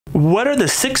What are the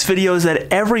 6 videos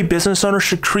that every business owner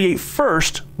should create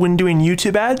first when doing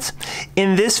YouTube ads?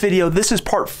 In this video, this is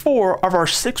part 4 of our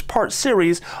 6-part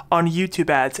series on YouTube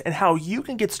ads and how you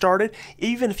can get started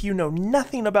even if you know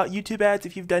nothing about YouTube ads.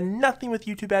 If you've done nothing with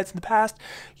YouTube ads in the past,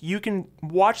 you can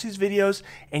watch these videos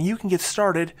and you can get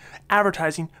started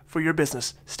advertising for your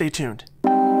business. Stay tuned.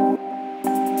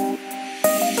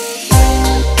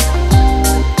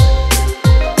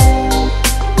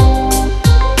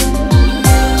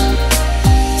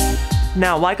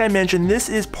 Now, like I mentioned, this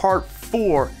is part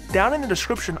 4. Down in the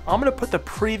description, I'm going to put the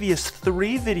previous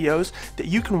 3 videos that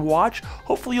you can watch.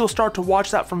 Hopefully you'll start to watch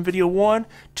that from video 1,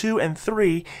 2, and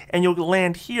 3, and you'll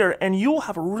land here, and you'll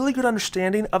have a really good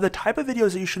understanding of the type of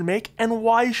videos that you should make and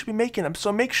why you should be making them.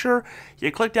 So make sure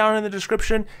you click down in the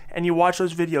description and you watch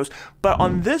those videos. But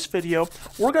on this video,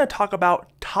 we're going to talk about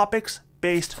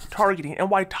topics-based targeting and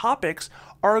why topics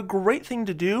are a great thing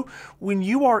to do when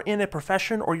you are in a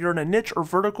profession or you're in a niche or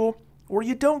vertical where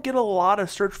you don't get a lot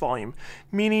of search volume,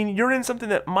 meaning you're in something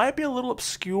that might be a little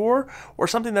obscure or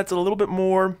something that's a little bit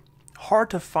more hard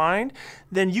to find.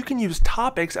 Then you can use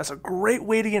topics as a great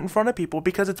way to get in front of people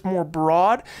because it's more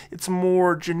broad, it's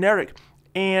more generic.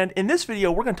 And in this video,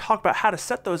 we're going to talk about how to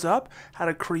set those up, how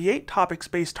to create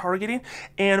topics-based targeting,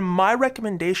 and my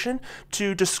recommendation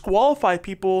to disqualify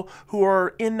people who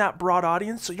are in that broad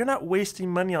audience so you're not wasting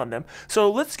money on them.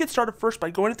 So let's get started first by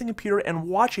going to the computer and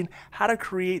watching how to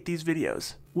create these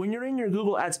videos. When you're in your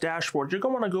Google Ads dashboard, you're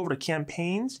going to want to go over to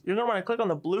campaigns. You're going to want to click on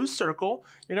the blue circle.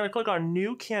 You're going to click on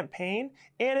new campaign.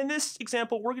 And in this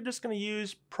example, we're just going to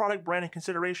use product brand and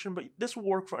consideration, but this will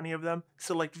work for any of them.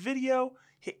 Select video,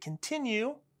 hit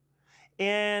continue.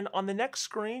 And on the next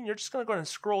screen, you're just going to go ahead and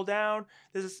scroll down.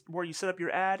 This is where you set up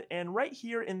your ad. And right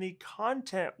here in the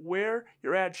content where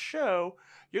your ads show,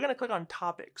 you're going to click on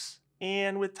topics.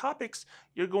 And with topics,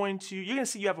 you're going to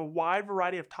see you have a wide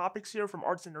variety of topics here, from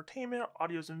arts and entertainment,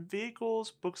 audios and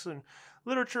vehicles, books and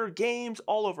literature, games,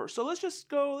 all over. So let's just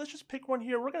pick one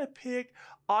here. We're going to pick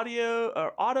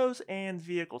autos and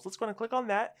vehicles. Let's go ahead and click on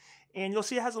that. And you'll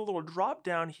see it has a little drop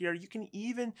down here. You can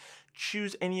even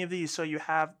choose any of these. So you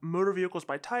have motor vehicles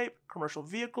by type, commercial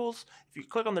vehicles. If you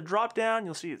click on the drop down,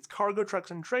 you'll see it's cargo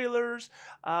trucks and trailers.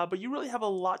 But you really have a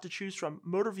lot to choose from.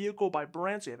 Motor vehicle by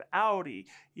brand. So you have Audi,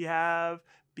 you have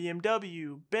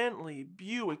BMW, Bentley,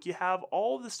 Buick, you have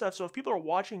all this stuff. So if people are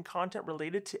watching content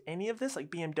related to any of this, like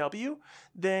BMW,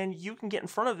 then you can get in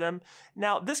front of them.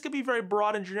 Now, this could be very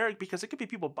broad and generic because it could be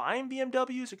people buying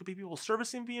BMWs, it could be people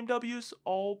servicing BMWs,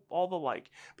 all the like.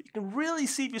 But you can really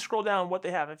see if you scroll down what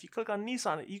they have. If you click on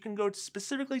Nissan, you can go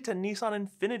specifically to Nissan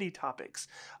Infinity topics.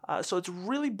 So it's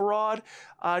really broad,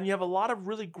 and you have a lot of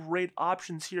really great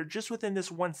options here just within this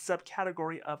one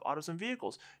subcategory of autos and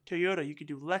vehicles. Toyota, you could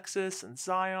do Lexus and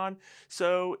Zion.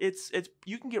 So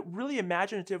you can get really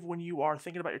imaginative when you are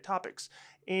thinking about your topics.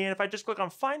 And if I just click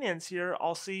on finance here,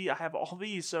 I'll see I have all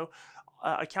these. So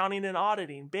accounting and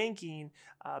auditing, banking,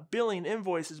 billing,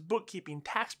 invoices, bookkeeping,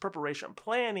 tax preparation,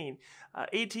 planning,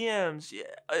 ATMs.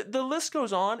 The list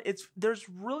goes on. There's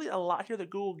really a lot here that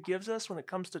Google gives us when it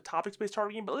comes to topics-based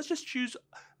targeting, but let's just choose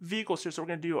vehicles here. So we're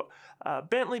going to do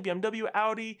Bentley, BMW,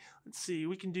 Audi. Let's see,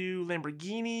 we can do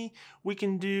Lamborghini, we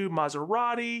can do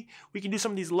Maserati, we can do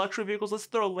some of these luxury vehicles. Let's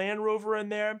throw a Land Rover in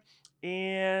there.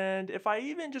 And if I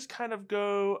even just kind of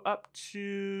go up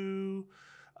to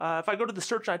if I go to the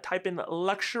search and I type in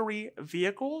luxury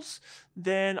vehicles,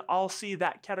 then I'll see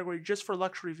that category just for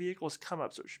luxury vehicles come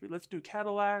up. So it should be, let's do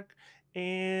Cadillac,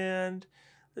 and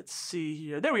let's see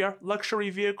here. There we are, luxury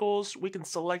vehicles. We can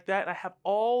select that, and I have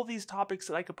all these topics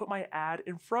that I could put my ad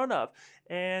in front of.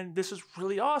 And this is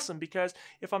really awesome because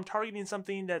if I'm targeting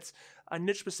something that's a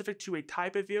niche specific to a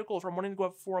type of vehicle, if I'm wanting to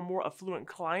go for a more affluent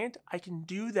client, I can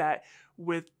do that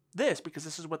with this because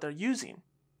this is what they're using.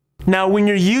 Now, when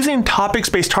you're using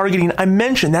topics-based targeting, I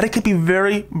mentioned that it could be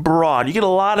very broad. You get a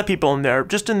lot of people in there.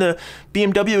 Just in the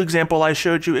BMW example I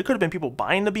showed you, it could have been people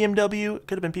buying the BMW. It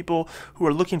could have been people who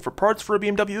are looking for parts for a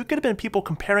BMW. It could have been people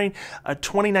comparing a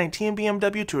 2019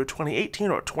 BMW to a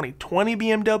 2018 or a 2020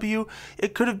 BMW.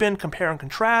 It could have been compare and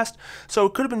contrast. So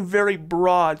it could have been very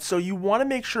broad. So you want to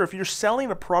make sure if you're selling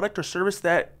a product or service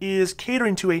that is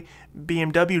catering to a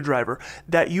BMW driver,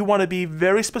 that you want to be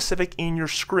very specific in your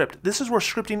script. This is where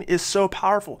scripting is so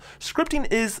powerful.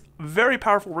 Scripting is very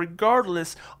powerful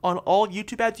regardless on all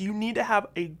YouTube ads. You need to have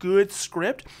a good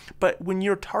script, but when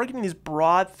you're targeting these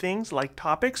broad things like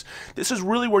topics, this is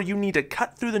really where you need to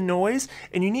cut through the noise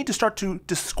and you need to start to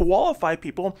disqualify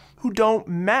people who don't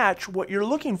match what you're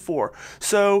looking for.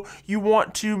 So you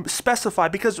want to specify,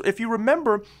 because if you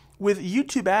remember, With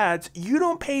YouTube ads, you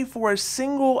don't pay for a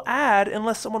single ad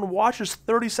unless someone watches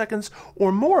 30 seconds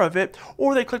or more of it,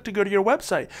 or they click to go to your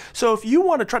website. So if you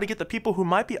want to try to get the people who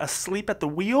might be asleep at the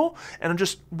wheel and are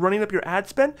just running up your ad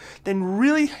spend, then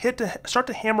really start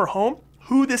to hammer home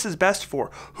who this is best for,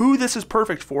 who this is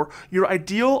perfect for, your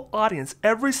ideal audience.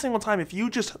 Every single time, if you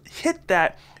just hit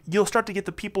that, you'll start to get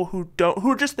the people who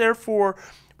are just there for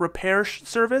repair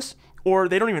service, or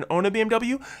they don't even own a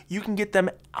BMW. You can get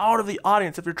them out of the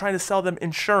audience if you're trying to sell them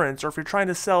insurance or if you're trying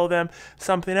to sell them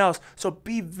something else. So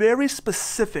be very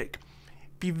specific.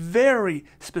 Be very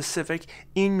specific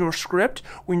in your script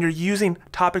when you're using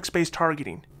topic-based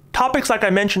targeting. Topics, like I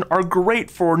mentioned, are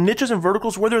great for niches and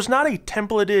verticals where there's not a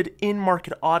templated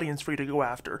in-market audience for you to go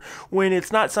after. When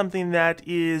it's not something that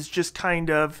is just kind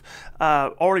of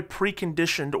already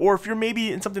preconditioned, or if you're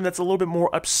maybe in something that's a little bit more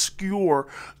obscure,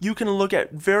 you can look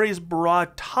at various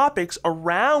broad topics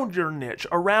around your niche,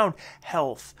 around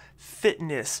health,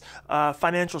 fitness,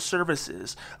 financial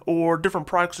services, or different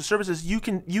products or services. You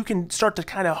can start to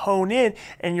kind of hone in,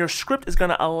 and your script is going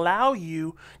to allow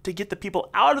you to get the people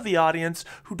out of the audience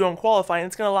who don't qualify, and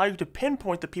it's going to allow you to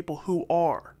pinpoint the people who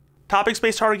are.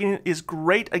 Topic-based targeting is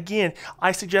great. Again,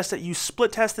 I suggest that you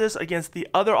split test this against the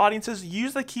other audiences.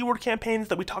 Use the keyword campaigns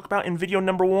that we talked about in video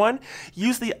number 1.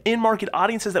 Use the in-market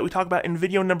audiences that we talked about in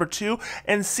video number 2,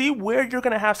 and see where you're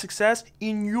going to have success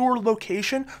in your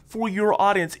location for your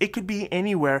audience. It could be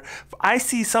anywhere. I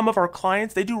see some of our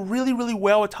clients, they do really, really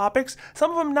well with topics.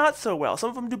 Some of them not so well.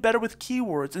 Some of them do better with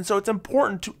keywords. And so it's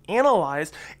important to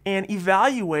analyze and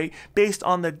evaluate based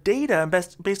on the data and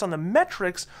based on the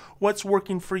metrics what's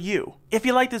working for you. If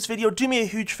you like this video, do me a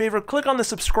huge favor, click on the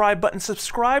subscribe button,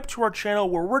 subscribe to our channel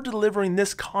where we're delivering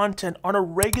this content on a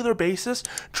regular basis,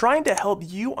 trying to help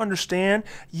you understand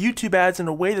YouTube ads in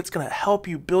a way that's going to help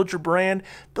you build your brand,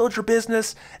 build your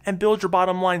business, and build your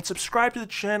bottom line. Subscribe to the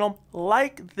channel,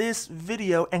 like this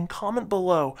video, and comment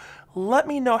below. Let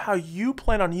me know how you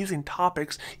plan on using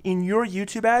topics in your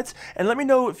YouTube ads, and let me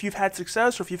know if you've had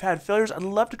success or if you've had failures. I'd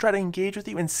love to try to engage with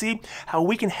you and see how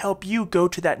we can help you go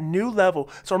to that new level.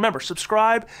 So remember,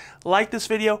 subscribe, like this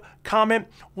video, comment.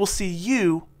 We'll see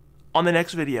you on the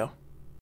next video.